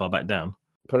pushed so far back down.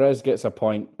 Perez gets a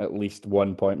point, at least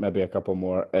 1 point, maybe a couple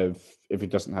more if he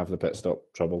doesn't have the pit stop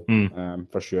trouble,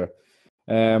 for sure.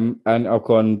 And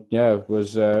Ocon,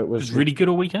 was really good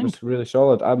all weekend. Was really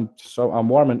solid. I'm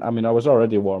warming. I mean, I was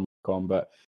already warm with Ocon,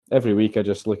 but every week I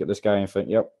just look at this guy and think,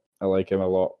 yep, I like him a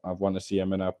lot. I want to see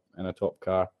him in a top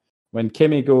car. When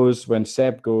Kimi goes, when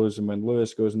Seb goes, and when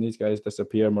Lewis goes, and these guys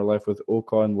disappear, and we're left with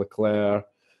Ocon, Leclerc,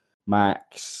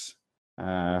 Max.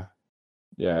 There's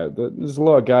a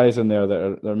lot of guys in there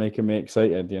that are making me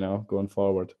excited, going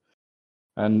forward.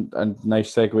 And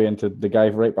nice segue into the guy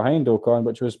right behind Ocon,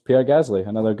 which was Pierre Gasly.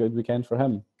 Another good weekend for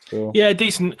him. So yeah,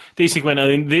 decent win.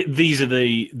 I mean, these are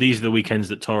the weekends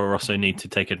that Toro Rosso need to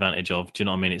take advantage of. Do you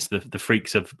know what I mean? It's the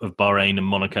freaks of Bahrain and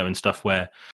Monaco and stuff where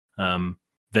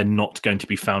they're not going to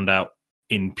be found out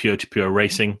in pure to pure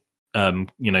racing. Car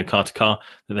to car,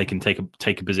 that they can take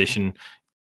a position,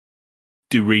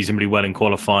 do reasonably well in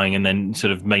qualifying, and then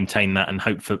sort of maintain that and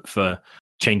hope for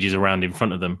changes around in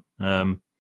front of them.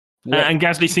 And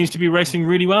Gasly seems to be racing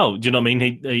really well. Do you know what I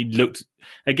mean? He looked,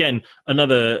 again,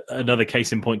 another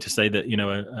case in point to say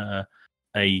that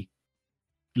a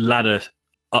ladder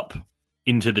up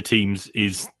into the teams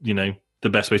is the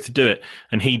best way to do it.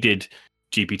 And he did.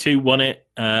 GP2 won it,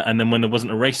 and then when there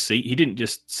wasn't a race seat, he didn't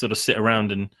just sort of sit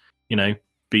around and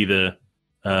be the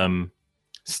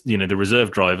the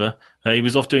reserve driver. He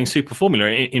was off doing Super Formula.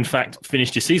 In fact,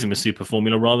 finished his season with Super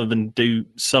Formula rather than do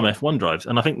some F1 drives.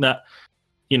 And I think that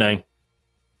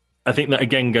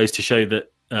again goes to show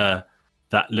that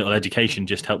that little education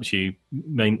just helps you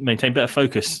maintain better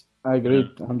focus. I agree,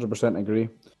 100% agree.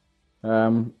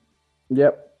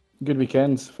 Good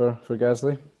weekends for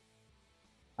Gasly.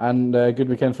 And good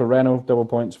weekend for Renault, double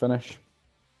points finish.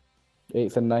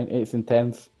 8th and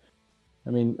 10th. I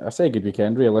mean, I say good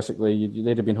weekend. Realistically,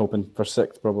 they'd have been hoping for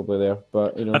 6th probably there.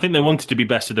 But I think they wanted to be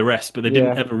best of the rest, but they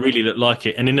didn't ever really look like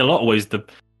it. And in a lot of ways, the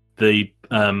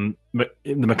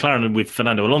McLaren with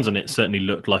Fernando Alonso in it certainly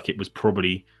looked like it was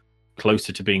probably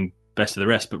closer to being best of the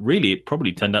rest. But really, it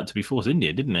probably turned out to be Force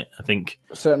India, didn't it? I think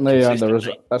certainly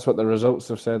that's what the results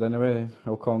have said anyway.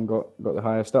 Ocon got the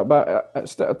highest up, but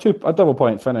a double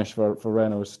point finish for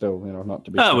Renault is still not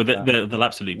to be. They'll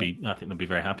absolutely be. I think they'll be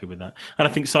very happy with that, and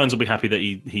I think Sainz will be happy that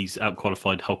he's out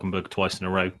qualified Hülkenberg twice in a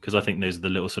row, because I think those are the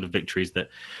little sort of victories that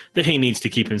he needs to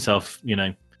keep himself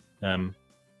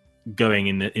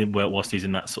going whilst he's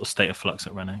in that sort of state of flux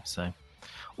at Renault. So.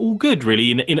 All good,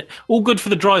 really. All good for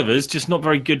the drivers, just not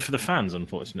very good for the fans,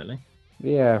 unfortunately.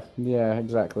 Yeah,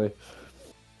 exactly.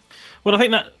 Well, I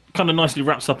think that kind of nicely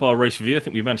wraps up our race review. I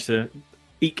think we managed to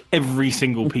eke every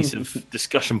single piece of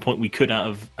discussion point we could out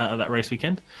of that race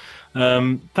weekend.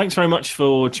 Thanks very much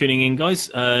for tuning in, guys.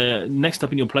 Next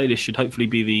up in your playlist should hopefully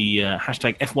be the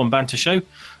hashtag F1 Banter Show,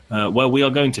 where we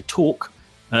are going to talk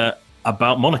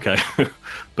about Monaco,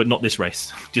 but not this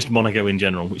race, just Monaco in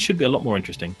general, which should be a lot more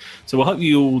interesting. So I hope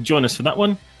you'll join us for that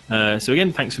one. So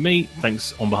again, thanks for me,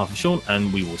 thanks on behalf of Sean,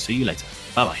 and we will see you later.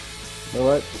 Bye-bye.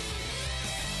 Bye-bye.